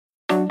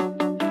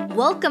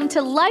Welcome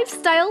to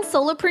Lifestyle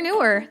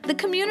Solopreneur, the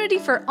community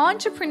for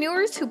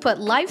entrepreneurs who put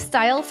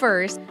lifestyle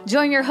first.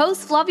 Join your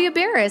host, Flavia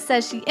Barris,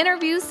 as she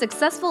interviews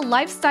successful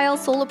lifestyle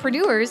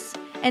solopreneurs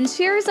and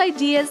shares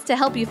ideas to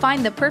help you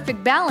find the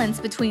perfect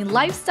balance between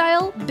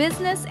lifestyle,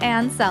 business,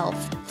 and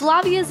self.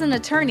 Flavia is an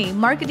attorney,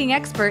 marketing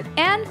expert,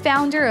 and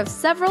founder of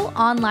several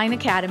online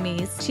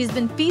academies. She's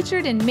been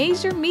featured in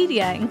major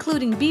media,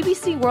 including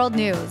BBC World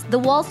News, The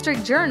Wall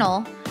Street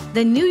Journal,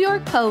 The New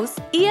York Post,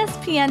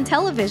 ESPN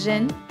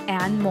Television,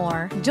 and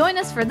more. Join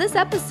us for this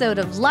episode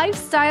of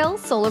Lifestyle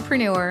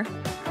Solopreneur.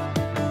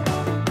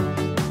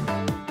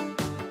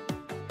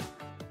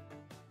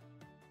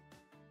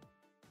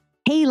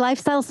 Hey,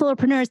 Lifestyle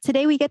Solopreneurs.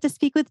 Today we get to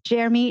speak with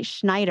Jeremy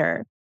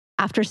Schneider.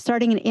 After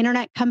starting an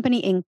internet company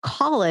in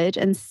college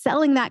and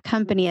selling that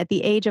company at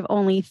the age of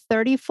only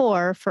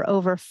 34 for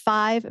over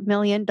 $5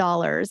 million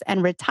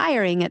and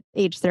retiring at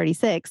age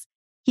 36,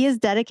 he has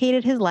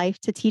dedicated his life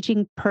to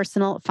teaching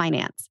personal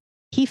finance.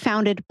 He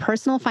founded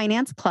Personal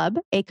Finance Club,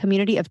 a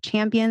community of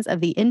champions of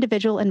the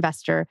individual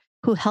investor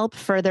who help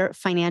further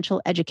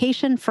financial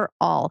education for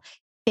all.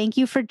 Thank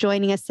you for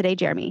joining us today,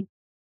 Jeremy.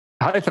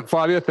 Hi,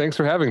 Flavia. Thanks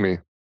for having me.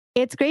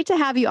 It's great to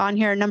have you on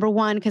here. Number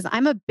one, because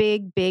I'm a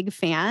big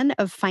fan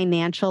of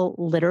financial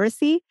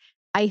literacy.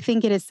 I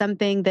think it is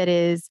something that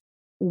is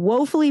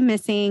woefully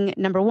missing,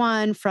 number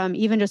one, from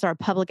even just our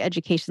public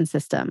education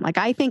system. Like,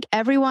 I think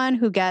everyone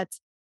who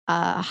gets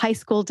a high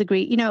school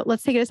degree,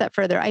 let's take it a step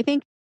further. I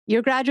think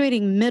you're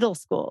graduating middle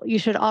school. You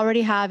should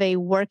already have a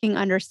working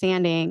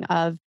understanding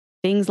of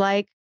things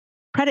like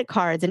credit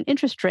cards and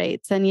interest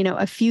rates and,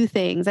 a few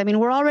things. I mean,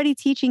 we're already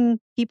teaching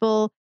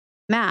people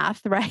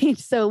math, right?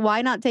 So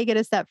why not take it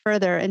a step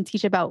further and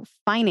teach about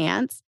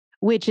finance,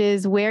 which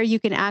is where you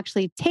can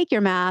actually take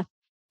your math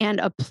and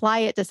apply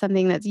it to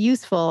something that's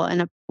useful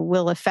and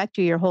will affect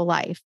you your whole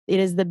life. It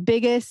is the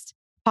biggest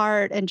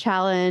part and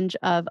challenge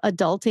of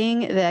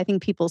adulting that I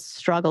think people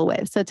struggle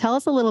with. So tell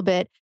us a little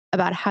bit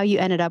about how you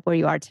ended up where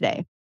you are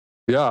today.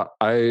 Yeah,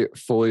 I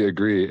fully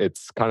agree.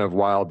 It's kind of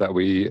wild that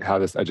we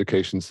have this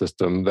education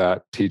system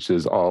that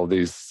teaches all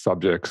these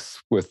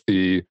subjects with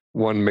the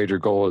one major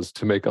goal is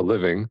to make a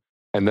living.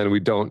 And then we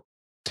don't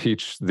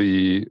teach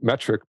the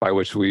metric by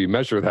which we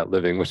measure that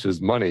living, which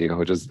is money,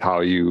 which is how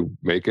you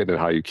make it and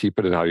how you keep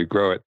it and how you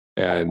grow it.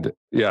 And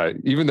yeah,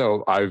 even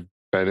though I've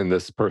been in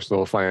this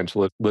personal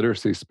financial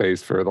literacy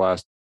space for the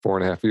last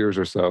 4.5 years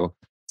or so,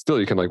 still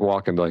you can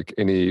walk into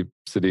any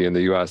city in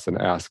the US and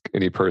ask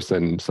any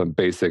person some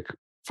basic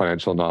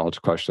financial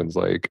knowledge questions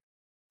like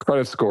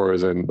credit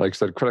scores and, like I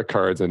said, credit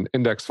cards and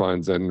index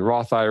funds and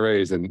Roth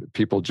IRAs, and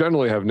people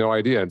generally have no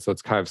idea. And so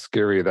it's kind of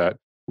scary that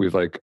we've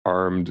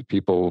armed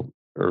people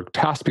or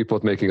tasked people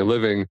with making a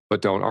living,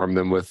 but don't arm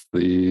them with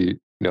the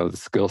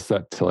skill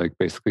set to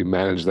basically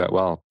manage that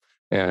well.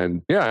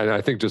 And yeah, and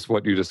I think just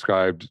what you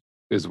described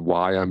is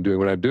why I'm doing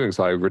what I'm doing.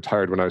 So I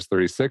retired when I was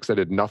 36. I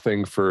did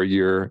nothing for a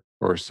year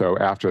or so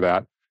after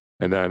that.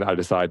 And then I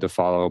decided to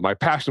follow my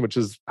passion, which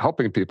is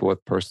helping people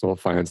with personal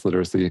finance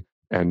literacy.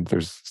 And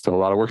there's still a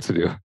lot of work to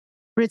do.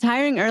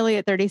 Retiring early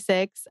at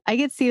 36, I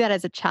could see that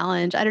as a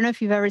challenge. I don't know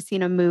if you've ever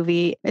seen a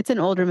movie. It's an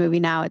older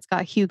movie now. It's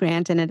got Hugh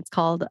Grant in it. It's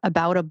called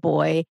About a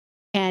Boy.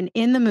 And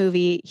in the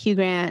movie, Hugh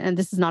Grant, and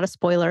this is not a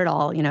spoiler at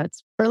all,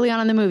 it's early on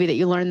in the movie that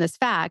you learn this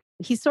fact.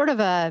 He's sort of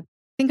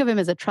think of him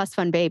as a trust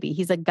fund baby.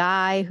 He's a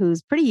guy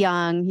who's pretty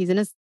young. He's in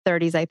his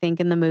 30s, I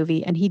think, in the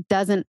movie, and he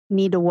doesn't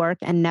need to work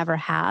and never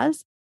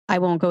has. I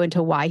won't go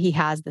into why he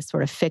has this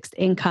sort of fixed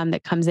income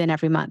that comes in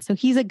every month. So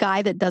he's a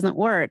guy that doesn't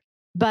work.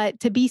 But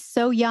to be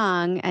so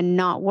young and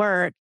not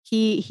work,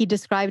 he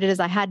described it as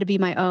I had to be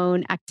my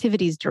own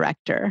activities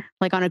director,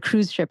 like on a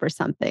cruise ship or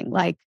something.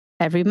 Like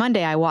every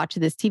Monday I watch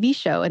this TV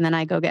show and then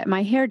I go get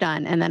my hair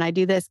done and then I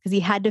do this because he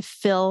had to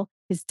fill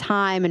his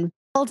time. And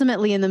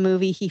ultimately in the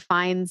movie, he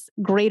finds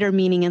greater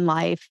meaning in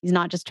life. He's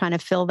not just trying to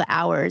fill the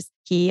hours.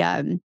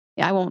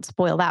 I won't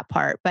spoil that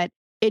part, but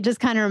it just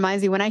kind of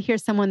reminds me when I hear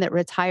someone that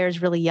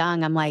retires really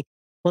young, I'm like,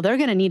 well, they're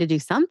going to need to do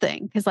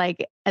something because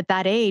at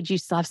that age, you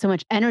still have so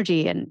much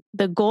energy and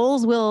the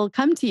goals will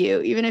come to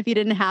you, even if you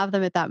didn't have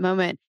them at that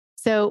moment.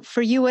 So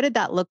for you, what did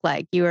that look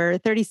like? You were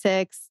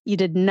 36, you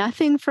did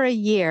nothing for a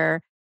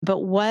year, but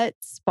what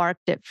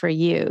sparked it for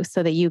you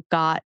so that you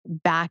got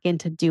back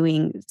into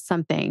doing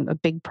something, a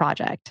big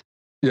project?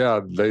 Yeah,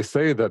 they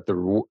say that the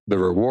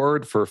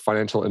reward for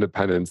financial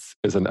independence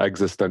is an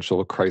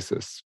existential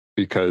crisis,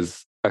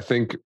 because I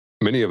think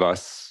many of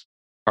us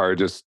are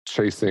just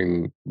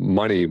chasing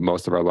money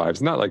most of our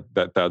lives. Not like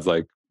that's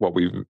the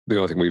only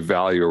thing we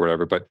value or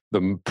whatever, but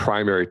the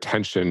primary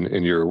tension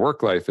in your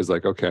work life is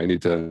okay, I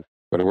need to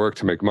go to work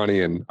to make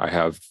money. And I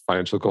have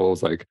financial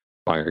goals like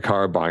buying a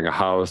car, buying a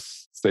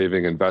house,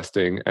 saving,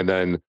 investing. And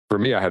then for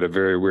me, I had a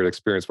very weird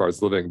experience where I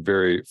was living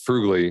very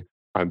frugally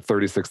on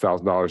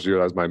 $36,000 a year.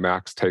 That was my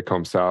max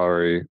take-home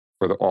salary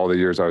for all the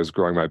years I was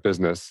growing my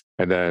business.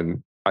 And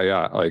then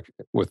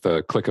with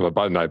the click of a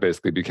button, I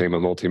basically became a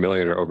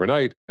multimillionaire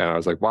overnight. And I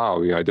was like,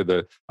 wow,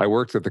 I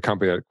worked at the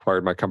company that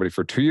acquired my company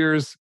for 2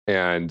 years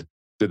and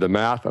did the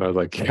math. And I was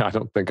like, yeah, I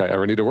don't think I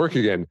ever need to work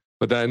again.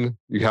 But then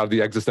you have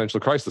the existential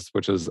crisis,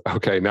 which is,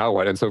 okay, now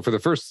what? And so for the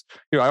first,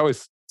 I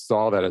always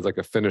saw that as like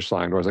a finish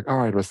line where I was like, all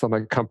right, I'm going to sell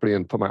my company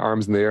and put my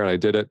arms in the air. And I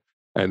did it.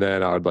 And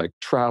then I would like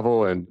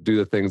travel and do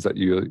the things that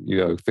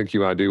you think you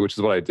want to do, which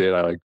is what I did.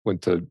 I like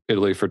went to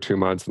Italy for 2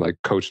 months and like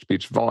coached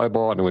beach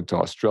volleyball, and I went to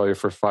Australia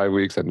for 5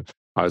 weeks, and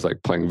I was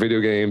like playing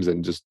video games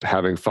and just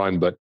having fun.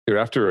 But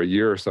after a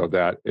year or so of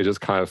that, it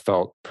just kind of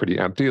felt pretty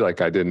empty. Like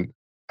I didn't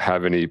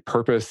have any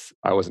purpose.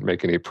 I wasn't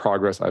making any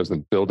progress. I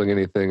wasn't building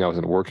anything. I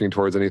wasn't working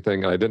towards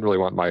anything. And I didn't really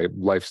want my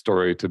life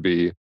story to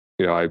be,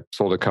 I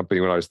sold a company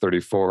when I was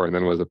 34 and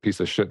then was a piece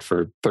of shit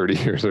for 30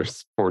 years or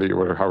 40 or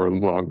whatever, however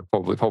long,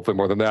 hopefully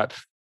more than that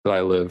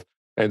I live.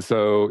 And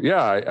so,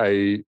 yeah,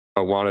 I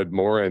wanted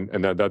more.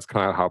 And that's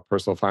kind of how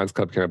Personal Finance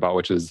Club came about,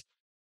 which is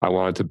I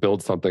wanted to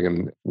build something.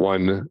 And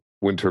one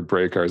winter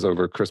break, I was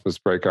over Christmas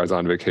break, I was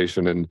on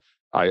vacation, and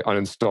I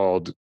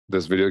uninstalled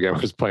this video game I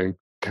was playing,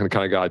 kind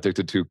of got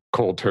addicted to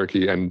cold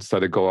turkey, and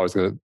set a goal. I was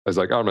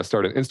like, oh, I'm going to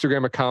start an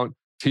Instagram account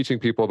teaching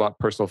people about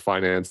personal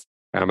finance.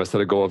 And I'm going to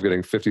set a goal of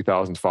getting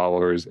 50,000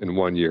 followers in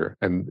 1 year.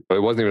 And it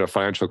wasn't even a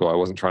financial goal. I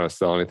wasn't trying to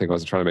sell anything. I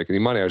wasn't trying to make any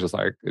money. I was just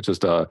like, it's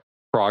just a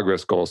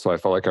progress goal. So I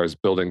felt like I was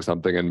building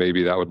something, and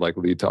maybe that would like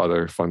lead to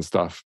other fun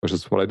stuff, which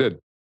is what I did.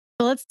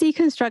 So let's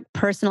deconstruct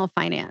personal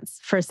finance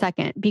for a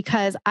second,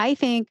 because I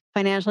think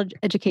financial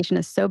education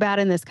is so bad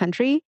in this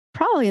country,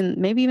 probably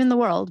maybe even the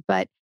world,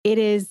 but it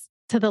is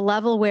to the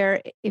level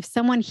where if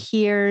someone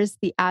hears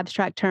the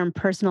abstract term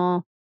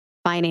personal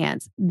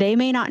finance, they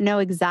may not know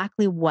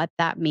exactly what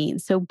that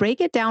means. So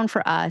break it down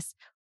for us.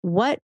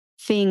 What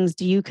things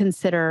do you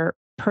consider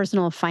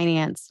personal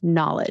finance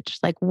knowledge?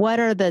 Like, what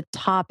are the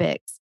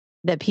topics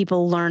that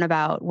people learn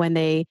about when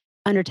they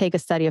undertake a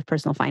study of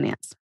personal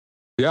finance?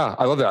 Yeah,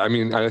 I love that. I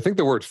mean, I think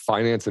the word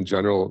finance in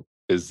general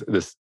is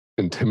this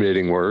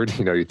intimidating word.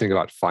 You think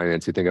about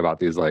finance, you think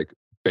about these like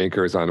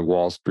bankers on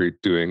Wall Street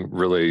doing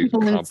really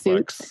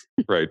complex,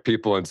 right?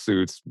 People in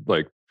suits,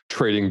 like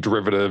trading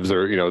derivatives,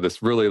 or,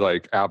 this really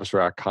like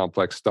abstract,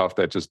 complex stuff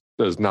that just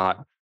does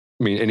not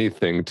mean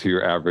anything to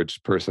your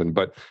average person.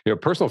 But,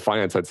 personal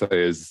finance, I'd say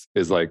is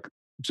like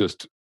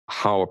just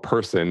how a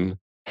person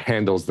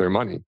handles their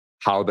money,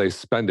 how they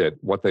spend it,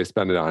 what they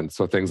spend it on.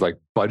 So things like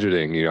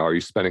budgeting, are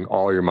you spending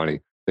all your money?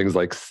 Things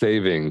like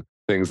saving,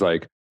 things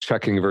like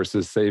checking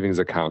versus savings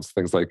accounts,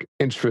 things like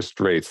interest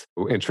rates,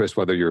 interest,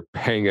 whether you're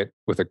paying it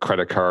with a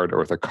credit card or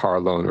with a car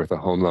loan or with a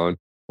home loan,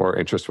 or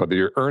interest, whether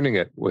you're earning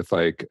it with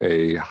like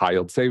a high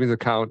yield savings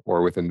account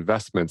or with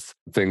investments,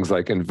 things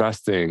like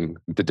investing,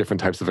 the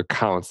different types of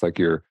accounts, like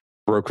your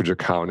brokerage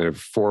account and a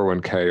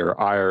 401k or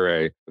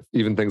IRA,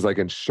 even things like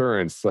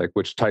insurance, like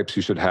which types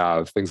you should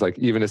have, things like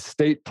even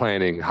estate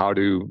planning, how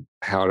to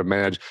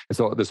manage. And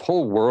so this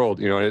whole world,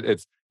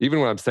 it's even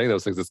when I'm saying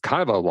those things, it's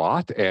kind of a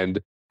lot. And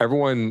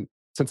everyone,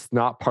 since it's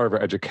not part of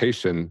our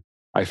education,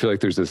 I feel like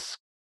there's this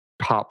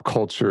pop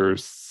culture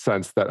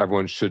sense that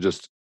everyone should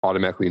just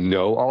automatically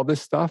know all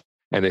this stuff.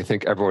 And they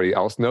think everybody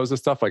else knows this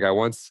stuff. Like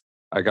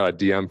I got a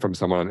DM from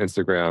someone on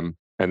Instagram,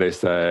 and they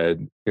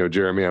said,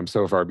 Jeremy, I'm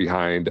so far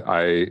behind.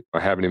 I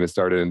haven't even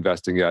started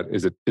investing yet.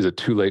 Is it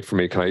too late for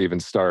me? Can I even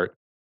start?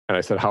 And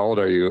I said, how old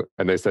are you?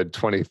 And they said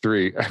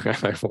 23. And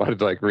I wanted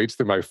to like reach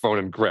through my phone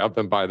and grab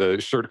them by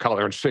the shirt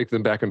collar and shake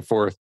them back and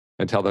forth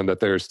and tell them that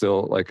they're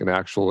still like an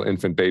actual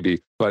infant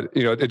baby. But,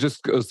 it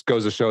just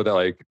goes to show that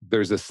like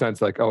there's this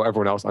sense like, oh,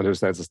 everyone else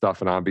understands the stuff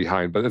and I'm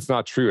behind. But it's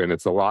not true. And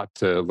it's a lot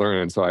to learn.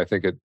 And so I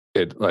think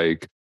it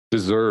like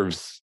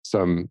deserves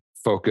some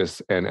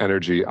focus and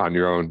energy on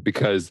your own,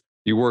 because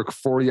you work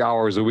 40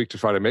 hours a week to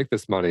try to make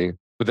this money.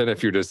 But then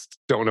if you just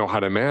don't know how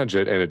to manage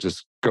it and it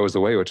just goes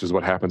away, which is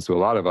what happens to a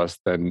lot of us,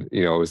 then,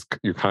 you're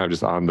kind of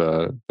just on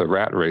the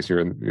rat race.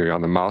 You're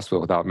on the mouse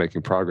wheel without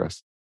making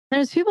progress.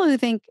 There's people who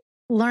think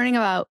learning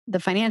about the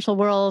financial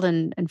world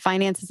and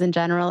finances in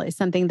general is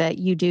something that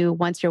you do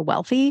once you're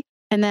wealthy.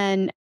 And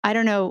then, I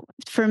don't know,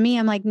 for me,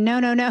 I'm like,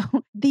 no.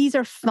 These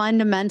are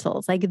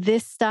fundamentals. Like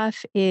this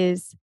stuff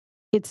it's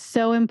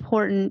so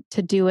important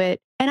to do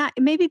it. And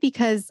maybe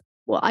because,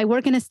 well, I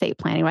work in estate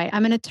planning, right?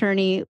 I'm an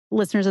attorney.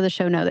 Listeners of the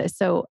show know this.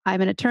 So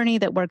I'm an attorney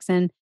that works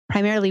in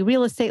primarily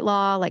real estate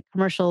law, like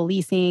commercial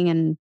leasing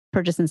and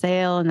purchase and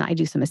sale. And I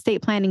do some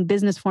estate planning,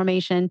 business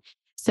formation.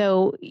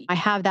 So I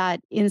have that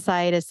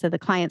insight as to the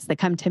clients that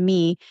come to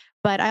me.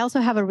 But I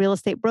also have a real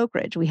estate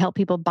brokerage. We help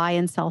people buy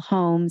and sell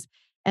homes.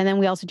 And then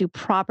we also do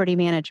property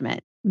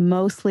management,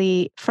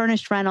 mostly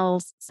furnished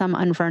rentals, some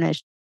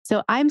unfurnished.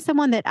 So I'm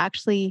someone that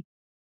actually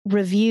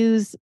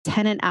reviews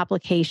tenant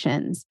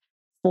applications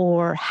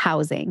for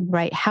housing,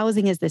 right?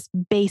 Housing is this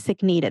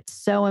basic need. It's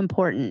so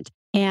important.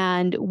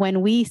 And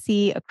when we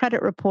see a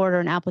credit report or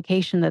an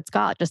application that's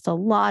got just a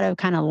lot of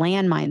kind of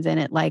landmines in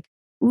it, like,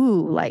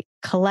 like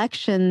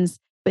collections,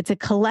 it's a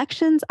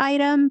collections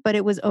item, but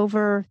it was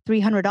over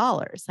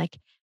 $300. Like,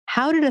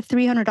 how did a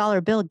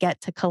 $300 bill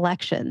get to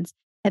collections?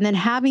 And then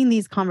having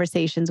these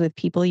conversations with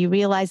people, you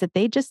realize that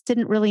they just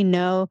didn't really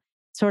know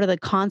sort of the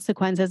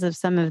consequences of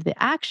some of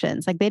the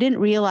actions. Like they didn't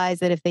realize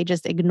that if they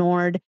just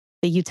ignored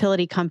the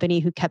utility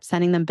company who kept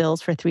sending them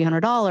bills for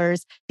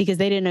 $300 because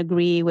they didn't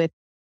agree with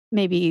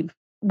maybe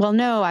well,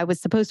 no, I was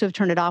supposed to have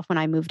turned it off when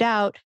I moved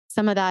out.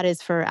 Some of that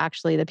is for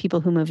actually the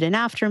people who moved in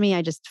after me.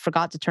 I just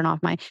forgot to turn off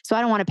so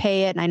I don't want to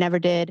pay it and I never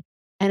did.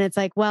 And it's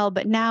like, well,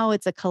 but now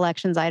it's a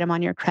collections item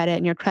on your credit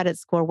and your credit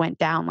score went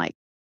down like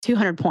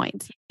 200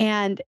 points.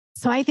 And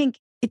so I think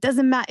it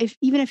doesn't matter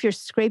even if you're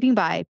scraping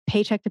by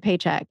paycheck to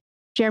paycheck.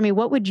 Jeremy,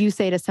 what would you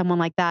say to someone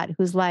like that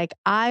who's like,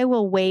 I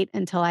will wait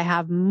until I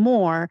have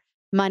more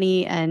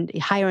money and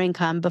higher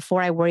income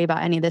before I worry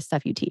about any of this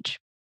stuff you teach?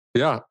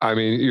 Yeah, I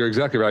mean, you're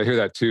exactly right. I hear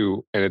that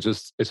too. And it's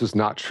just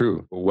not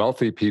true.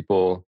 Wealthy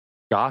people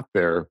got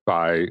there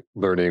by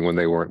learning when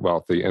they weren't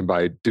wealthy and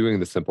by doing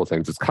the simple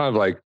things. It's kind of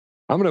like,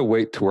 I'm going to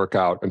wait to work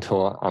out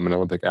until I'm an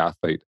Olympic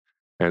athlete.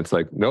 And it's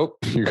like, nope,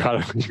 you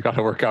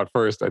gotta work out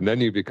first and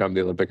then you become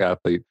the Olympic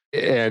athlete.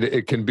 And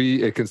it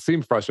can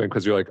seem frustrating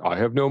because you're like, I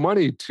have no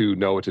money to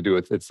know what to do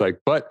with. It's like,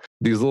 but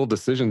these little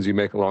decisions you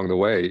make along the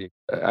way,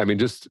 I mean,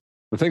 just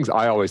the things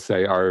I always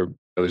say are,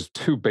 there's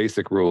two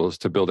basic rules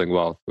to building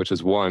wealth, which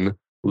is one,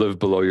 live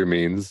below your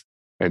means,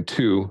 and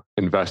two,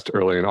 invest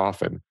early and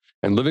often.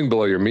 And living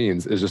below your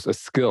means is just a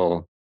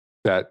skill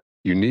that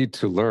you need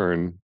to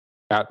learn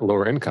at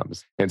lower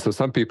incomes. And so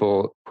some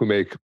people who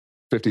make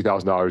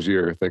 $50,000 a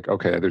year think,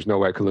 okay, there's no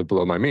way I could live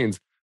below my means.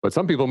 But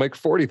some people make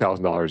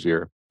 $40,000 a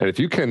year. And if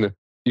you can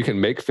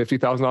make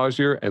 $50,000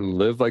 a year and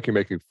live like you're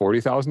making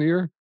 $40,000 a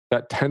year,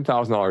 that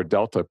 $10,000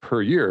 delta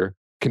per year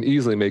can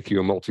easily make you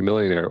a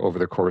multimillionaire over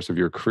the course of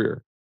your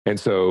career. And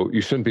so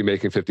you shouldn't be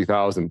making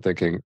 50,000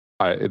 thinking,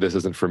 this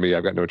isn't for me.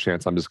 I've got no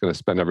chance. I'm just going to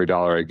spend every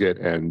dollar I get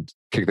and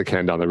kick the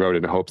can down the road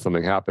and hope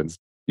something happens.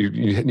 You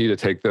need to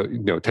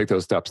take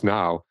those steps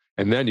now.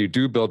 And then you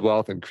do build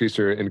wealth, increase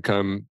your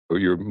income, or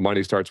your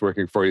money starts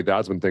working for you.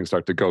 That's when things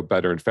start to go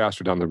better and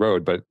faster down the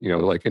road. But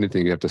like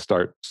anything, you have to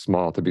start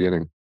small at the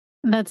beginning.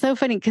 That's so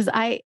funny because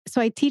I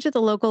teach at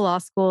the local law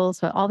school.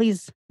 So all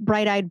these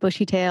bright-eyed,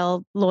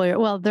 bushy-tailed lawyer,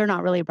 well, they're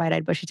not really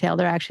bright-eyed, bushy-tailed.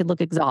 They actually look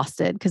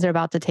exhausted because they're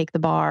about to take the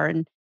bar.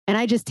 And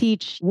I just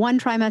teach one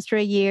trimester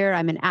a year.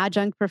 I'm an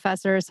adjunct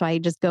professor. So I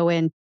just go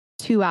in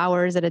 2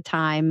 hours at a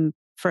time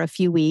for a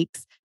few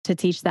weeks to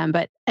teach them.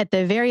 But at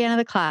the very end of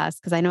the class,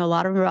 because I know a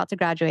lot of them are about to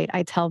graduate,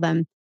 I tell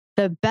them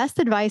the best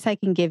advice I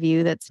can give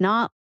you that's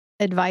not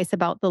advice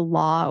about the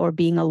law or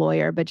being a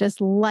lawyer, but just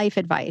life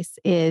advice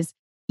is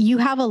you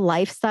have a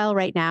lifestyle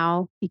right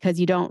now because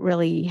you don't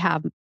really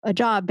have a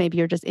job. Maybe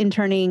you're just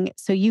interning.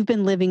 So you've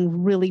been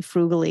living really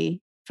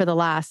frugally for the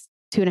last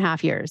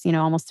 2.5 years,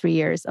 almost 3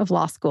 years of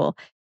law school.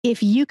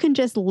 If you can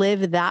just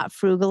live that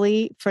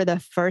frugally for the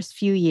first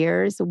few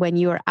years when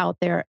you are out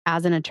there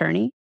as an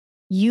attorney,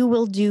 you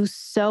will do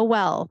so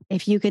well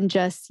if you can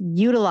just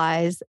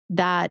utilize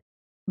that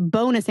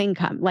bonus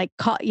income.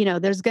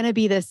 There's going to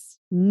be this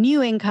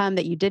new income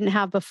that you didn't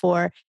have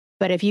before.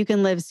 But if you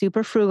can live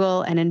super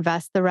frugal and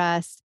invest the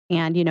rest,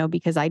 and,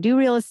 because I do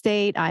real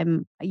estate,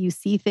 you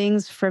see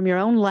things from your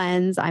own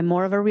lens. I'm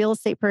more of a real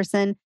estate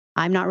person.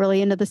 I'm not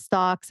really into the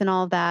stocks and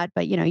all of that,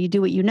 but you do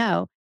what you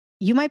know.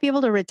 You might be able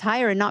to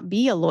retire and not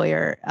be a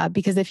lawyer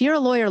because if you're a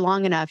lawyer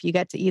long enough, you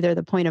get to either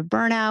the point of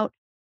burnout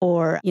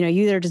or, you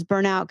either just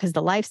burn out because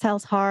the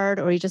lifestyle's hard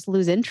or you just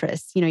lose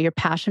interest. Your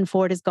passion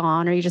for it is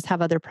gone or you just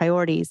have other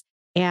priorities.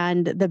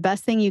 And the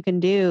best thing you can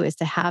do is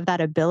to have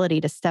that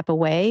ability to step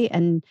away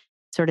and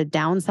sort of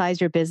downsize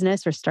your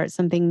business or start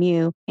something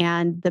new.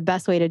 And the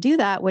best way to do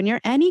that when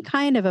you're any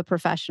kind of a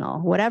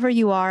professional, whatever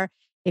you are,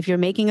 if you're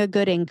making a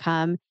good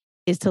income,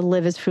 is to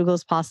live as frugal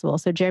as possible.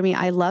 So Jeremy,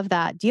 I love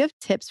that. Do you have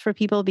tips for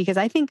people? Because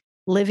I think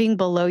living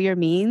below your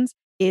means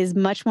is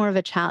much more of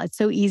a challenge.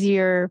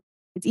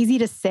 It's easy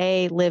to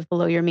say live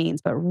below your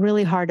means, but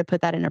really hard to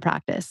put that into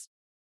practice.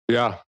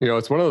 Yeah.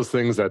 It's one of those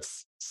things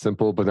that's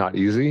simple, but not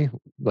easy.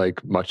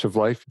 Like much of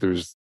life,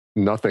 there's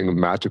nothing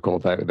magical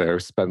there.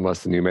 Spend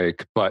less than you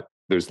make, but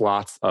there's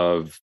lots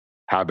of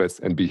habits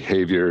and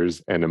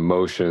behaviors and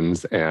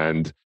emotions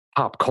and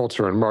pop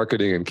culture and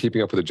marketing and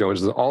keeping up with the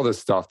Joneses, all this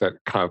stuff that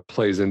kind of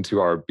plays into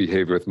our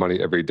behavior with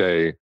money every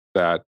day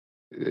that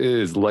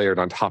is layered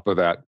on top of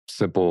that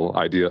simple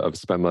idea of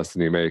spend less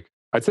than you make.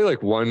 I'd say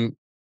like one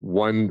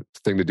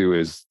thing to do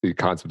is the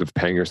concept of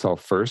paying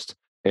yourself first.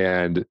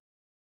 And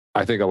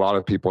I think a lot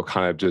of people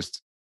kind of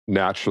just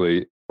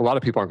naturally, a lot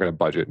of people aren't going to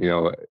budget.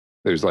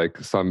 There's like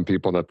some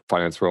people in the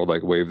finance world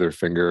like wave their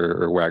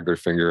finger or wag their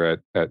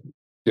finger at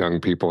young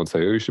people and say,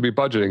 oh, you should be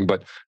budgeting.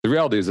 But the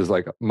reality is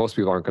like most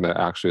people aren't going to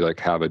actually like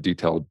have a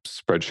detailed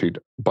spreadsheet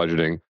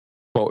budgeting.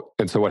 Well,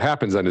 and so what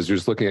happens then is you're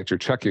just looking at your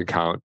checking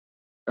account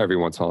every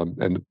once in a while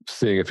and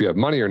seeing if you have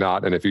money or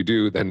not. And if you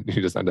do, then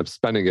you just end up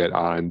spending it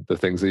on the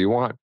things that you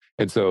want.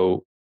 And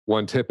so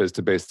one tip is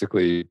to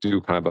basically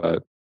do kind of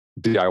a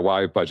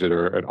DIY budget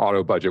or an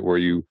auto budget where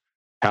you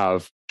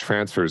have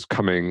transfers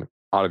coming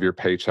out of your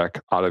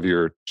paycheck, out of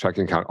your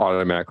checking account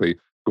automatically,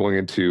 going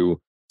into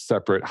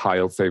separate high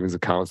yield savings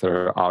accounts that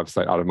are out of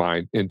sight, out of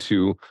mind,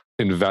 into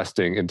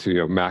investing, into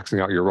maxing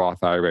out your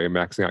Roth IRA,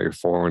 maxing out your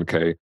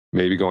 401k,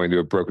 maybe going to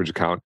a brokerage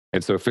account.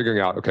 And so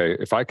figuring out, okay,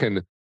 if I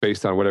can,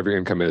 based on whatever your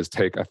income is,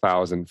 take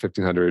 $1,000,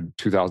 $1,500,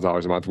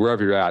 $2,000 a month,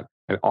 wherever you're at,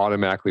 and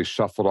automatically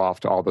shuffle it off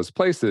to all those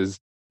places,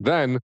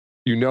 then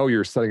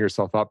you're setting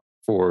yourself up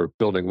for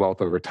building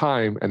wealth over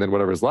time. And then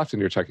whatever's left in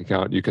your checking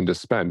account, you can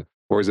just spend.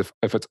 Whereas if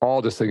it's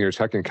all just sitting in your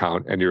checking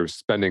account and you're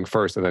spending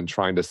first and then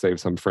trying to save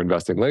some for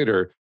investing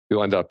later,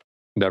 you'll end up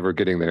never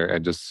getting there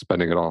and just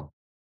spending it all.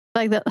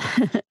 Like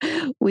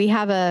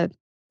the,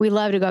 we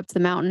love to go up to the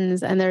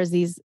mountains and there's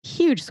these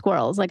huge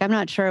squirrels. Like I'm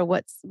not sure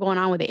what's going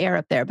on with the air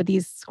up there, but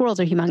these squirrels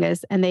are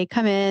humongous and they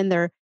come in,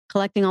 they're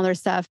collecting all their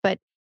stuff, but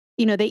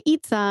they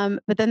eat some,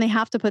 but then they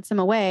have to put some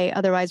away.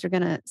 Otherwise they're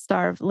going to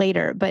starve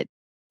later. But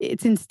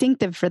it's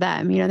instinctive for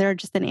them. They're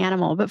just an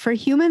animal. But for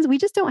humans, we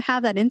just don't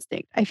have that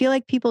instinct. I feel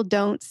like people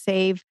don't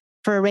save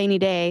for a rainy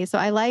day. So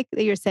I like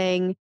that you're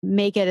saying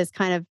make it as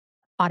kind of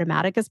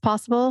automatic as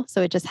possible.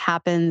 So it just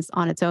happens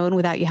on its own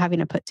without you having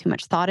to put too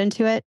much thought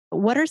into it.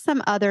 What are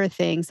some other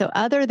things? So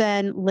other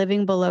than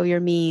living below your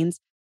means,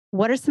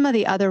 what are some of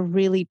the other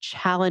really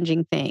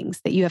challenging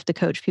things that you have to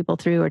coach people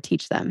through or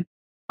teach them?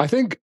 I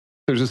think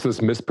there's just this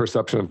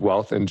misperception of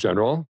wealth in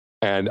general.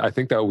 And I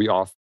think that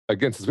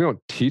again, since we don't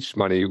teach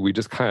money, we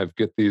just kind of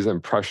get these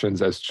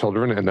impressions as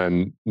children and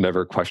then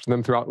never question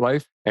them throughout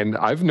life. And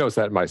I've noticed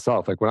that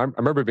myself. Like I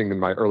remember being in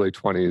my early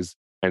 20s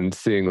and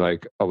seeing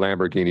like a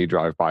Lamborghini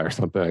drive by or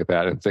something like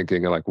that and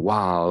thinking like,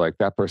 wow, like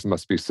that person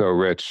must be so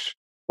rich.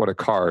 What a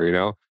car,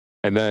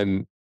 And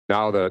then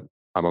now that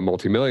I'm a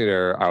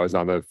multimillionaire, I was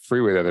on the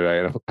freeway the other day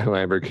and a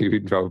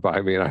Lamborghini drove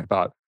by me and I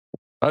thought,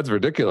 that's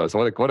ridiculous.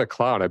 What a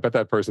clown. I bet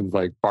that person's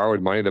like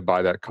borrowed money to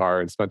buy that car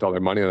and spent all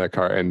their money on that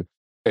car.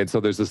 And so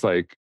there's this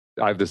like,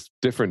 I have this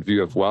different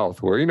view of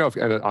wealth where, and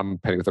I'm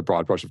painting with a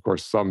broad brush, of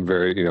course, some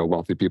very,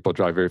 wealthy people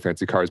drive very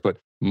fancy cars, but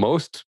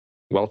most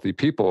wealthy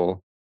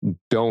people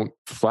don't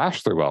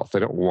flash their wealth. They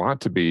don't want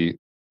to be,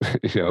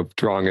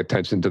 drawing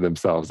attention to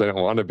themselves. They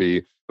don't want to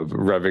be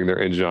revving their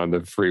engine on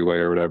the freeway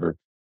or whatever.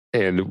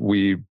 And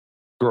we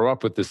grow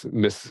up with this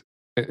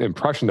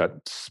misimpression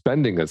that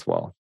spending is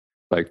wealth.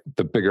 Like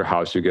the bigger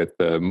house you get,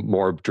 the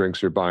more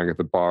drinks you're buying at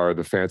the bar,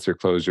 the fancier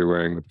clothes you're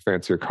wearing, the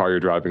fancier car you're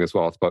driving is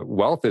wealth. But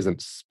wealth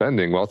isn't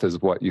spending. Wealth is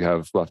what you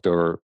have left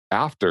over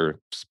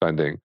after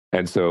spending.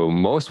 And so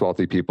most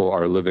wealthy people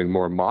are living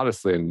more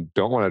modestly and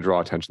don't want to draw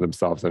attention to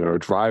themselves and are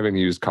driving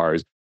used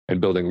cars and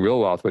building real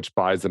wealth, which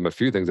buys them a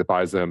few things. It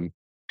buys them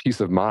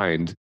peace of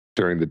mind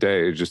during the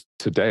day, just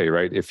today,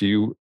 right? If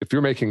you're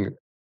making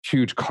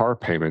huge car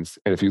payments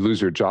and if you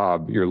lose your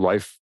job, your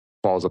life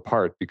falls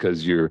apart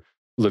because you're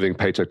living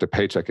paycheck to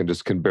paycheck and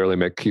just can barely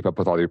keep up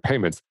with all your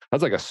payments.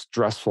 That's like a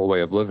stressful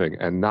way of living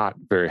and not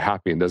very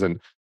happy and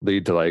doesn't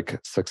lead to like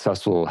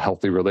successful,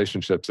 healthy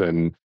relationships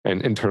and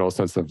an internal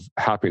sense of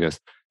happiness.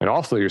 And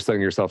also you're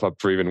setting yourself up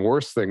for even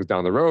worse things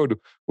down the road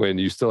when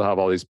you still have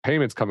all these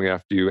payments coming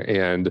after you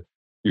and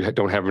you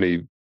don't have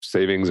any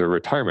savings or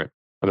retirement.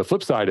 On the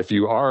flip side, if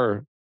you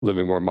are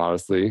living more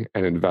modestly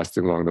and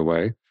investing along the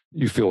way,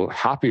 you feel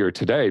happier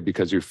today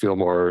because you feel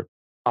more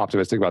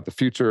optimistic about the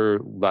future,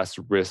 less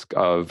risk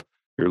of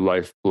your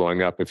life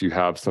blowing up if you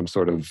have some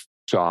sort of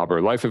job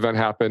or life event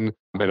happen.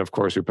 And of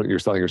course, you're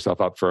setting yourself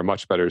up for a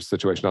much better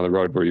situation on the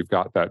road where you've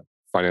got that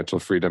financial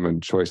freedom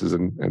and choices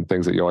and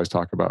things that you always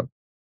talk about.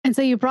 And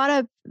so you brought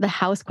up the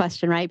house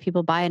question, right?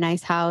 People buy a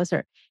nice house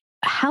or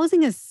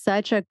housing is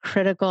such a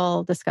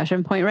critical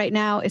discussion point right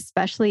now,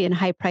 especially in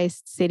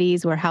high-priced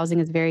cities where housing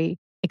is very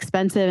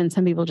expensive and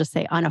some people just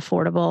say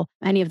unaffordable.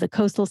 Any of the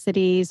coastal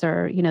cities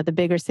or, the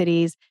bigger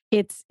cities,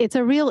 it's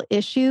a real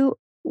issue.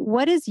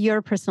 What is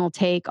your personal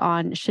take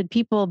on should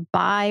people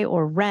buy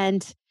or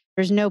rent?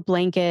 There's no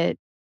blanket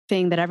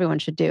thing that everyone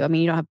should do. I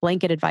mean, you don't have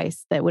blanket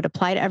advice that would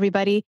apply to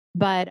everybody,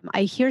 but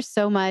I hear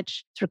so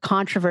much sort of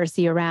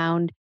controversy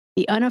around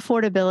the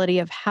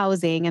unaffordability of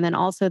housing and then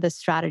also the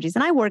strategies.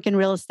 And I work in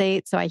real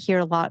estate, so I hear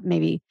a lot,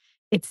 maybe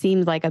it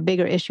seems like a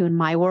bigger issue in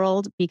my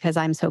world because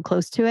I'm so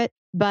close to it.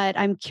 But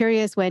I'm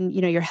curious when,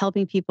 you're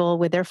helping people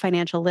with their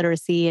financial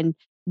literacy and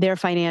their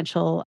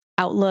financial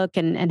outlook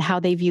and how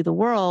they view the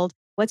world.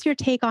 What's your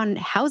take on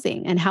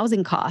housing and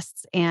housing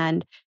costs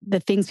and the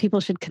things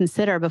people should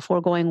consider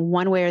before going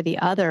one way or the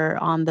other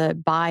on the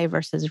buy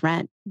versus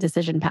rent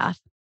decision path?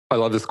 I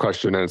love this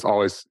question. And it's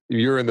always,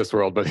 you're in this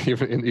world, but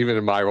even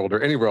in my world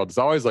or any world, it's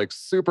always like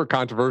super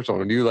controversial.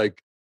 When you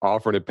like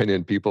offer an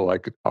opinion, people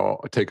like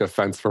take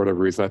offense for whatever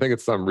reason. I think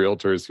it's some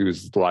realtors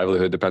whose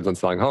livelihood depends on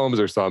selling homes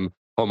or some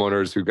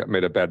homeowners who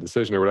made a bad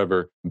decision or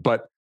whatever.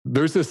 But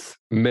there's this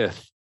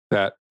myth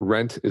that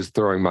rent is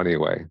throwing money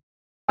away.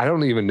 I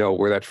don't even know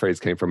where that phrase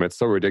came from. It's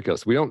so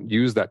ridiculous. We don't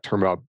use that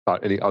term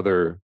about any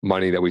other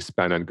money that we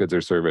spend on goods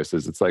or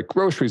services. It's like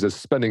groceries is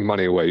spending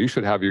money away. You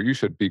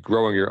should be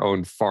growing your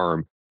own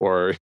farm,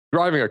 or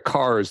driving a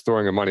car is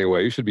throwing your money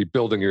away. You should be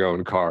building your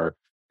own car.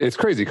 It's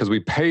crazy because we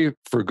pay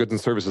for goods and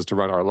services to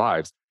run our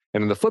lives.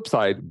 And on the flip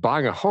side,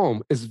 buying a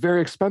home is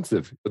very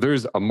expensive.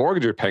 There's a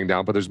mortgage you're paying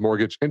down, but there's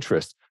mortgage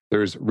interest.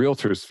 There's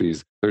realtors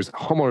fees. There's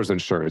homeowners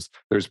insurance.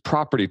 There's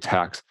property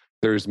tax.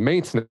 There's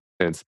maintenance.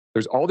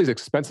 There's all these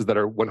expenses that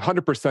are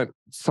 100%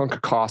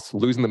 sunk costs,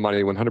 losing the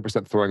money,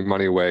 100% throwing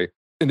money away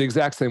in the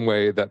exact same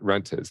way that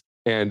rent is.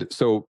 And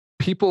so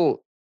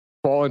people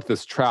fall into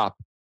this trap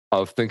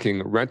of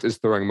thinking renting is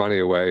throwing money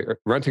away,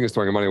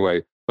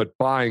 but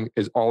buying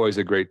is always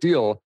a great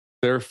deal.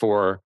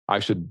 Therefore, I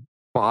should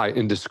buy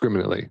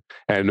indiscriminately.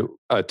 And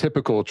a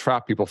typical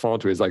trap people fall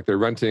into is like they're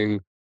renting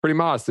pretty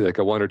modestly, like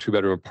a 1 or 2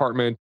 bedroom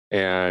apartment,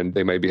 and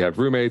they maybe have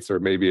roommates, or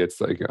maybe it's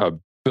like a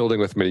building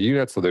with many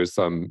units. So there's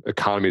some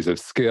economies of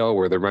scale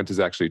where the rent is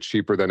actually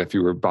cheaper than if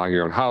you were buying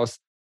your own house.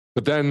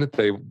 But then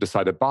they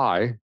decide to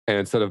buy, and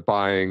instead of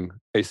buying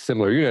a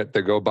similar unit,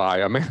 they go buy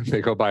a mansion.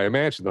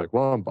 They're like,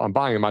 well, I'm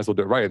buying, I might as well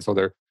do it right. And so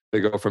they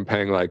go from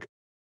paying like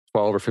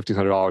 $1,200 or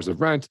 $1,500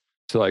 of rent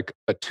to like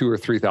a $2,000 or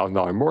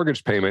 $3,000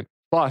 mortgage payment,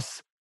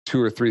 plus $2,000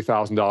 or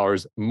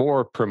 $3,000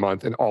 more per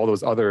month, and all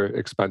those other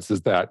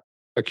expenses that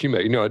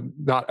accumulate.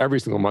 Not every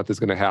single month is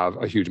going to have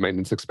a huge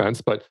maintenance expense,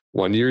 but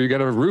one year you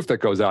get a roof that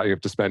goes out, you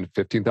have to spend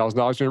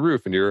 $15,000 on a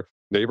roof, and your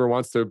neighbor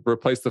wants to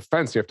replace the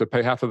fence, you have to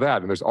pay half of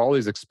that. And there's all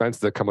these expenses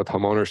that come with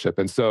home ownership.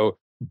 And so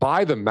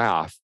by the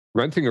math,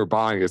 renting or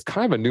buying is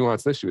kind of a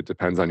nuanced issue. It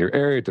depends on your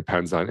area, it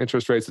depends on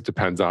interest rates, it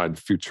depends on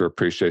future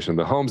appreciation of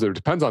the homes. It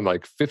depends on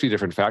like 50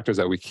 different factors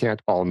that we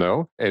can't all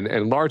know, and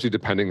largely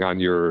depending on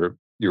your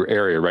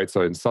area, right?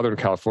 So in Southern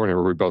California,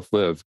 where we both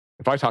live,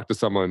 if I talk to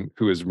someone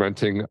who is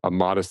renting a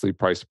modestly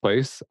priced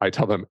place, I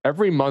tell them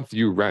every month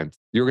you rent,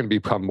 you're going to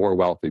become more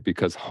wealthy,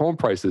 because home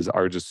prices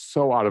are just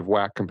so out of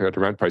whack compared to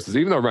rent prices.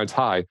 Even though rent's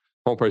high,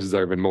 home prices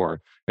are even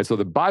more. And so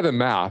by the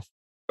math,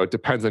 it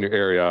depends on your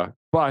area.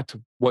 But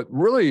what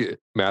really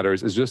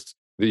matters is just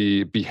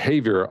the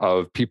behavior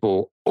of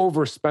people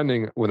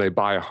overspending when they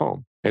buy a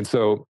home. And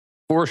so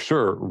for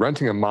sure,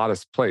 renting a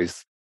modest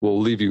place will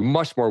leave you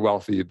much more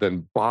wealthy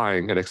than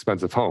buying an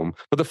expensive home.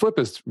 But the flip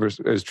is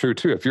true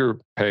too. If you're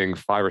paying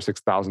 $5,000 or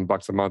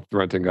 $6,000 a month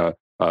renting a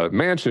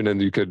mansion,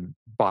 and you could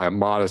buy a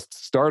modest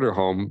starter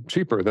home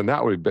cheaper, then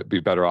that would be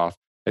better off.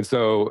 And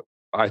so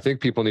I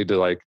think people need to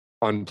like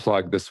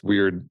unplug this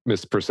weird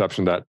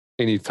misperception that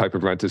any type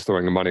of rent is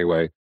throwing money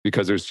away,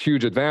 because there's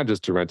huge advantages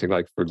to renting.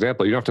 Like, for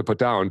example, you don't have to put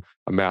down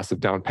a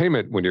massive down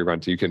payment when you're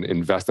renting. You can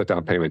invest that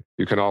down payment.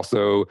 You can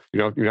also,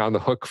 you're not on the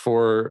hook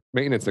for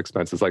maintenance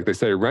expenses. Like they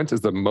say, rent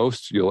is the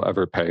most you'll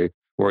ever pay,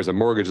 whereas a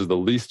mortgage is the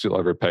least you'll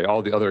ever pay.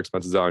 All the other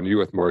expenses are on you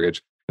with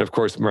mortgage. And of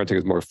course, renting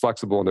is more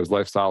flexible, and there's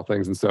lifestyle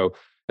things. And so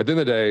at the end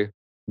of the day,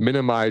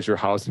 minimize your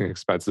housing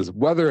expenses,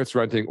 whether it's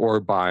renting or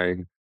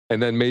buying.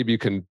 And then maybe you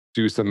can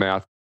do some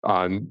math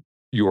on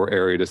your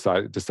area,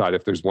 decide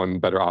if there's one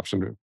better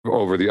option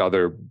over the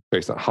other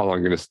based on how long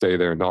you're going to stay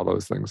there and all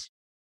those things.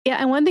 Yeah.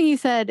 And one thing you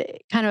said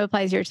kind of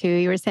applies here too.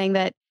 You were saying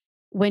that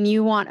when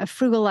you want a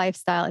frugal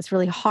lifestyle, it's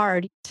really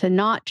hard to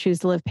not choose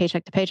to live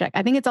paycheck to paycheck.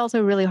 I think it's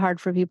also really hard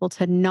for people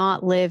to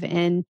not live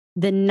in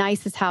the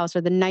nicest house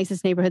or the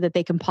nicest neighborhood that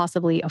they can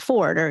possibly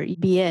afford or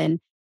be in.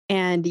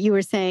 And you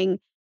were saying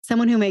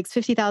someone who makes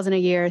 $50,000 a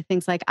year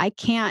thinks like, I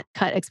can't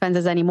cut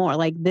expenses anymore.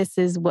 Like this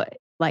is what,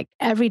 like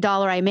every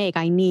dollar I make,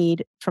 I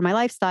need for my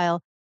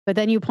lifestyle. But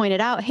then you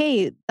pointed out,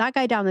 hey, that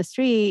guy down the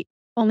street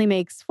only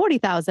makes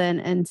 $40,000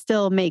 and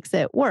still makes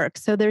it work.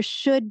 So there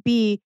should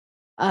be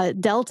a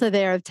delta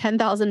there of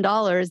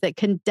 $10,000 that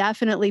can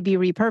definitely be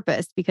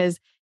repurposed, because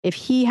if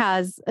he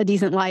has a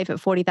decent life at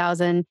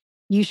 $40,000,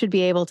 you should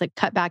be able to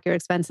cut back your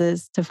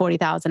expenses to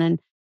 $40,000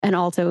 and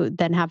also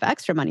then have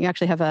extra money. You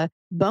actually have a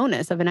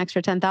bonus of an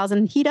extra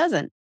 $10,000. He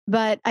doesn't.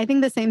 But I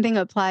think the same thing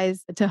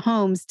applies to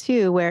homes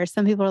too, where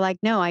some people are like,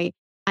 no,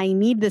 I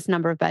need this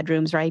number of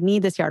bedrooms, or I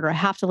need this yard, or I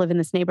have to live in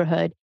this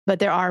neighborhood. But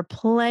there are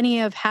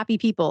plenty of happy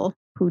people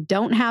who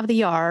don't have the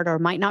yard or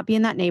might not be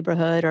in that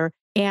neighborhood,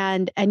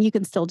 and you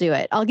can still do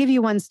it. I'll give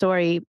you one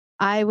story.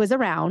 I was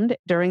around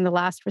during the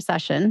last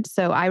recession.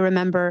 So I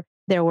remember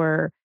there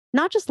were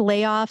not just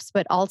layoffs,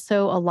 but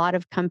also a lot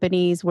of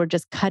companies were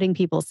just cutting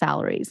people's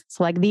salaries.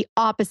 So like the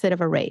opposite of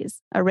a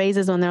raise. A raise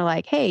is when they're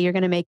like, hey, you're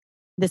going to make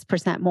this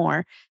percent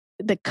more.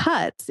 The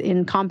cuts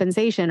in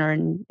compensation or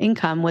in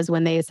income was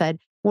when they said,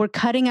 we're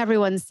cutting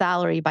everyone's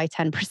salary by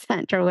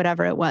 10% or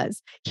whatever it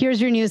was. Here's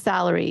your new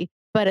salary,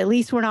 but at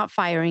least we're not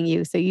firing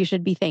you. So you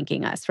should be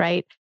thanking us,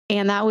 right?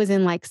 And that was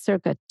in like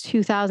circa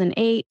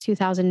 2008,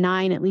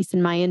 2009, at least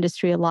in my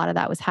industry, a lot of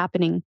that was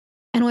happening.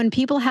 And when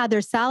people had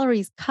their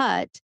salaries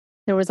cut,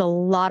 there was a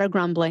lot of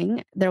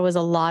grumbling. There was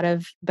a lot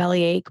of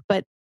bellyache,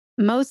 but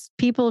most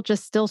people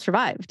just still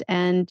survived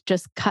and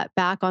just cut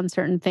back on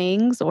certain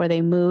things, or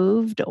they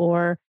moved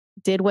or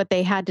did what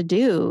they had to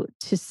do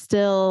to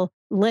still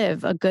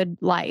live a good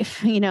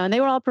life, and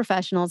they were all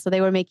professionals. So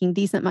they were making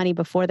decent money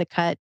before the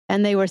cut,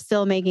 and they were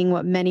still making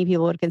what many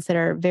people would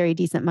consider very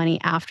decent money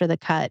after the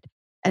cut.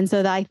 And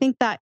so I think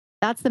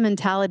that's the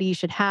mentality you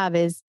should have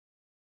is,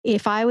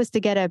 if I was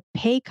to get a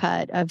pay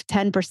cut of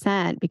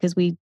 10% because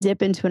we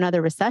dip into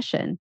another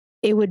recession,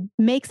 it would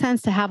make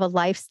sense to have a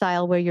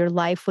lifestyle where your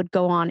life would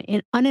go on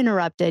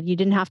uninterrupted. You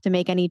didn't have to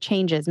make any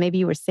changes. Maybe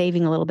you were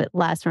saving a little bit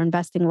less or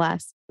investing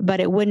less, but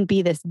it wouldn't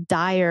be this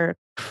dire,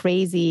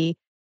 crazy,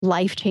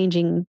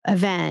 life-changing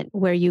event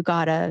where you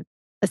got a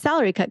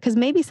salary cut, because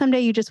maybe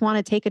someday you just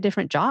want to take a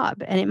different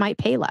job and it might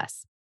pay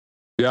less.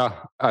 Yeah,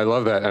 I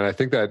love that. And I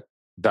think that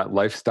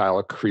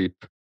lifestyle creep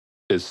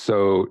is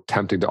so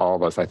tempting to all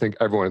of us. I think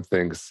everyone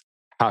thinks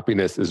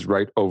happiness is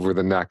right over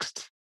the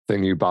next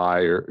thing you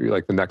buy, or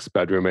like the next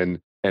bedroom. And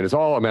And it's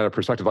all a matter of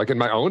perspective. Like in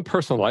my own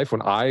personal life,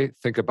 when I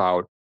think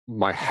about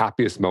my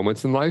happiest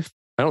moments in life,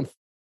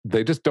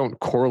 they just don't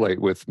correlate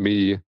with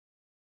me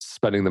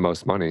spending the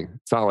most money.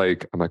 It's not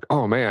like I'm like,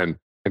 oh man,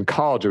 in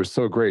college it was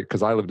so great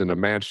because I lived in a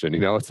mansion.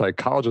 It's like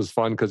college was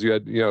fun because you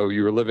had,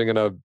 you were living in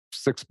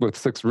with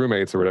six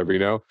roommates or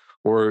whatever.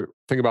 Or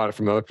think about it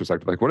from the other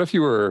perspective. Like, what if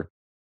you were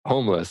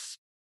homeless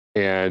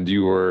and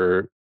you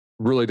were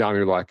really down on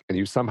your luck and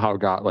you somehow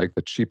got like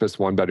the cheapest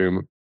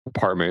 1-bedroom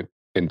apartment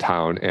in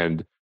town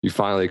and you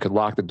finally could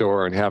lock the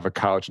door and have a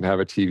couch and have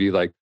a TV?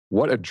 Like,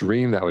 what a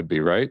dream that would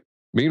be, right?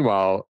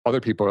 Meanwhile, other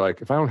people are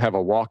like, if I don't have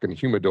a walk-in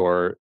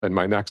humidor in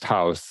my next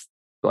house,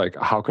 like,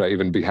 how could I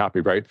even be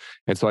happy, right?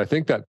 And so I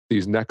think that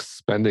these next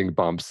spending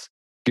bumps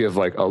give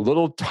like a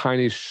little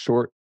tiny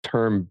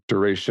short-term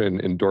duration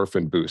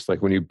endorphin boost.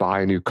 Like when you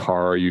buy a new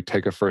car, you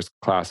take a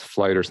first-class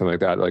flight or something like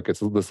that, like it's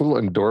this little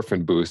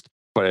endorphin boost.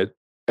 But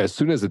as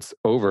soon as it's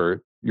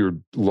over, your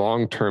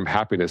long-term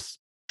happiness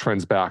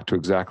trends back to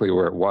exactly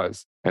where it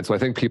was. And so I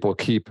think people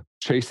keep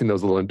chasing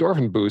those little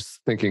endorphin boosts,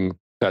 thinking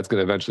that's going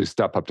to eventually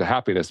step up to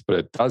happiness, but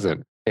it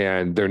doesn't.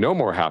 And they're no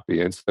more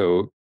happy. And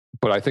so,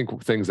 but I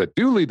think things that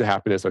do lead to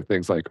happiness are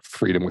things like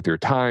freedom with your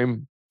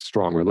time,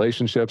 strong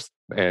relationships,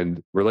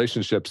 and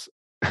relationships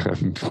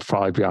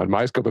probably beyond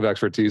my scope of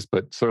expertise,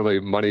 but certainly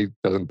money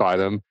doesn't buy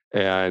them.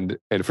 And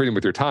freedom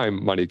with your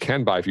time, money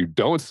can buy if you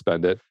don't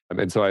spend it.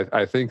 And so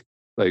I think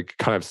like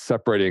kind of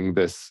separating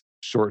this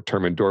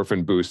short-term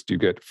endorphin boost you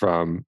get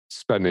from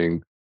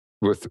spending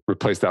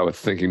replace that with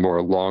thinking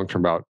more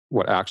long-term about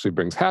what actually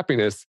brings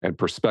happiness and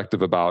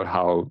perspective about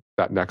how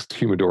that next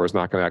humidor is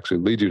not going to actually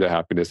lead you to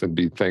happiness, and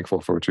be thankful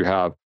for what you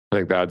have. I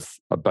think that's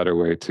a better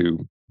way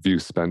to view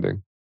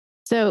spending.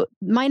 So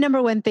my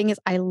number one thing is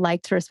I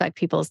like to respect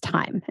people's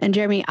time. And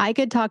Jeremy, I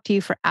could talk to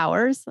you for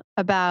hours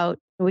about,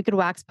 we could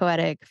wax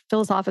poetic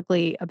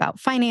philosophically about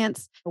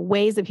finance,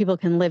 ways that people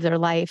can live their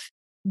life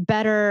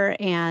better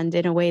and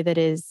in a way that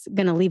is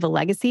going to leave a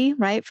legacy,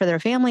 right? For their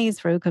families,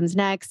 for who comes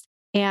next.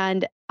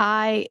 And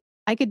I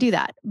could do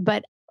that,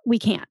 but we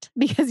can't,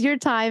 because your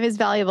time is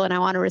valuable and I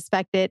want to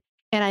respect it.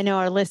 And I know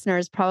our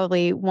listeners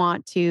probably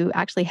want to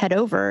actually head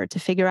over to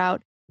figure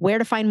out where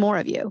to find more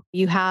of you.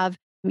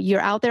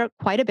 You're out there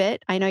quite a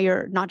bit. I know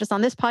you're not just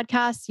on this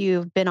podcast,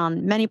 you've been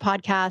on many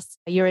podcasts.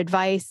 Your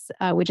advice,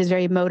 which is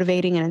very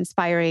motivating and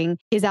inspiring,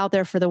 is out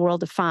there for the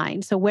world to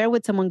find. So where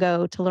would someone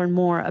go to learn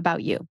more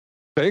about you?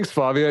 Thanks,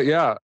 Flavia.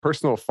 Yeah.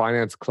 Personal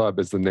Finance Club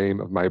is the name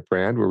of my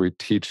brand, where we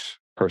teach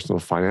personal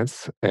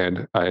finance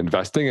and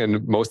investing.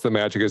 And most of the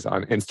magic is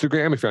on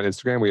Instagram. If you're on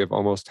Instagram, we have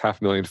almost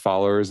 500,000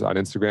 followers on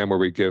Instagram, where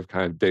we give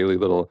kind of daily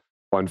little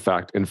fun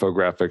fact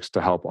infographics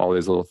to help all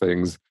these little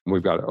things.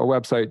 We've got a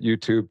website,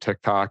 YouTube,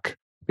 TikTok.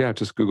 Yeah,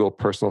 just Google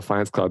Personal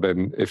Finance Club.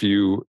 And if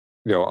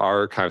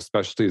our kind of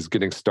specialty is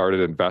getting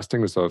started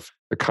investing. So if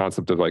the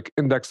concept of like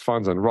index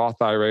funds and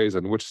Roth IRAs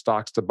and which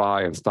stocks to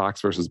buy and stocks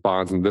versus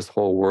bonds and this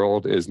whole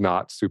world is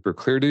not super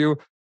clear to you,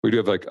 we do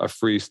have like a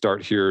free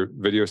Start Here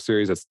video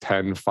series. That's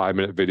 10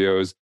 5-minute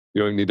videos.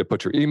 You don't need to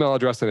put your email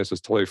address in. It's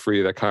just totally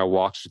free. That kind of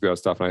walks you through that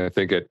stuff. And I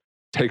think it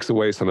takes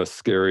away some of the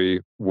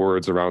scary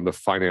words around the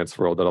finance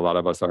world that a lot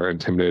of us are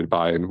intimidated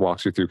by, and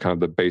walks you through kind of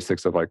the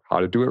basics of like how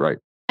to do it right.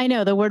 I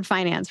know the word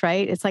finance,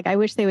 right? It's like, I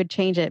wish they would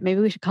change it.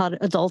 Maybe we should call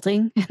it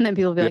adulting. And then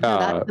people will be like, no,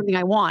 that's something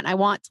I want. I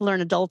want to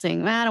learn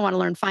adulting. I don't want to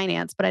learn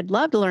finance, but I'd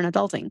love to learn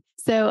adulting.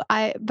 But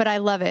I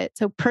love it.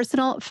 So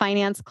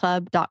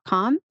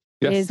personalfinanceclub.com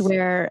is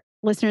where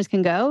listeners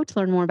can go to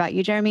learn more about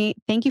you, Jeremy.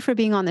 Thank you for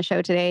being on the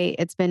show today.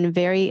 It's been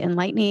very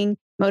enlightening,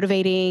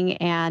 motivating,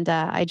 and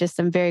I just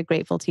am very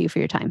grateful to you for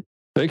your time.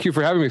 Thank you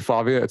for having me,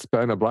 Flavia. It's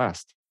been a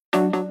blast.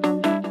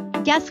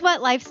 Guess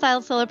what, lifestyle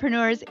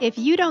solopreneurs? If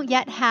you don't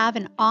yet have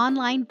an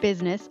online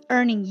business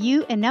earning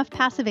you enough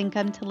passive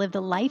income to live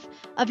the life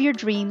of your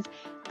dreams,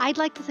 I'd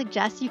like to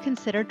suggest you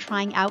consider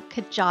trying out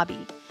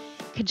Kajabi.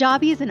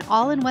 Kajabi is an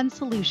all-in-one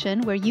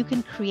solution where you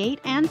can create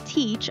and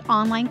teach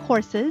online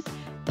courses,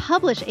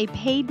 publish a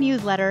paid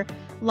newsletter,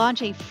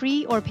 launch a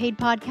free or paid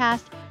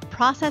podcast,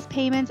 process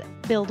payments,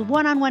 build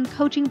one-on-one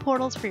coaching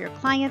portals for your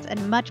clients,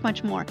 and much,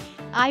 much more.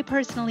 I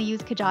personally use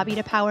Kajabi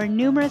to power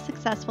numerous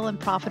successful and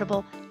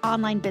profitable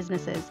online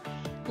businesses.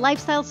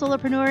 Lifestyle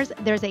solopreneurs,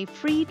 there's a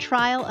free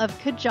trial of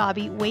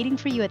Kajabi waiting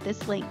for you at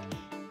this link,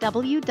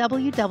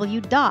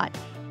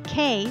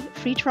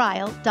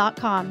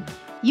 www.kfreetrial.com.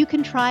 You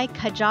can try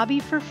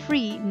Kajabi for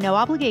free, no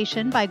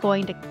obligation, by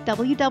going to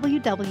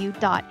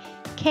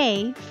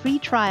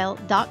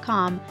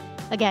www.kfreetrial.com.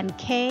 Again,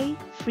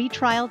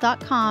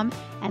 kfreetrial.com,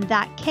 and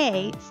that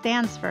K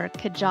stands for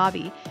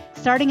Kajabi.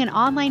 Starting an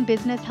online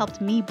business helped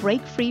me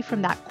break free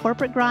from that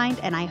corporate grind,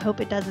 and I hope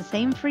it does the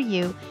same for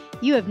you.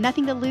 You have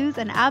nothing to lose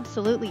and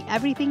absolutely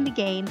everything to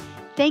gain.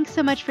 Thanks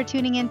so much for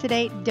tuning in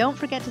today. Don't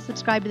forget to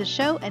subscribe to the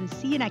show, and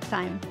see you next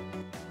time.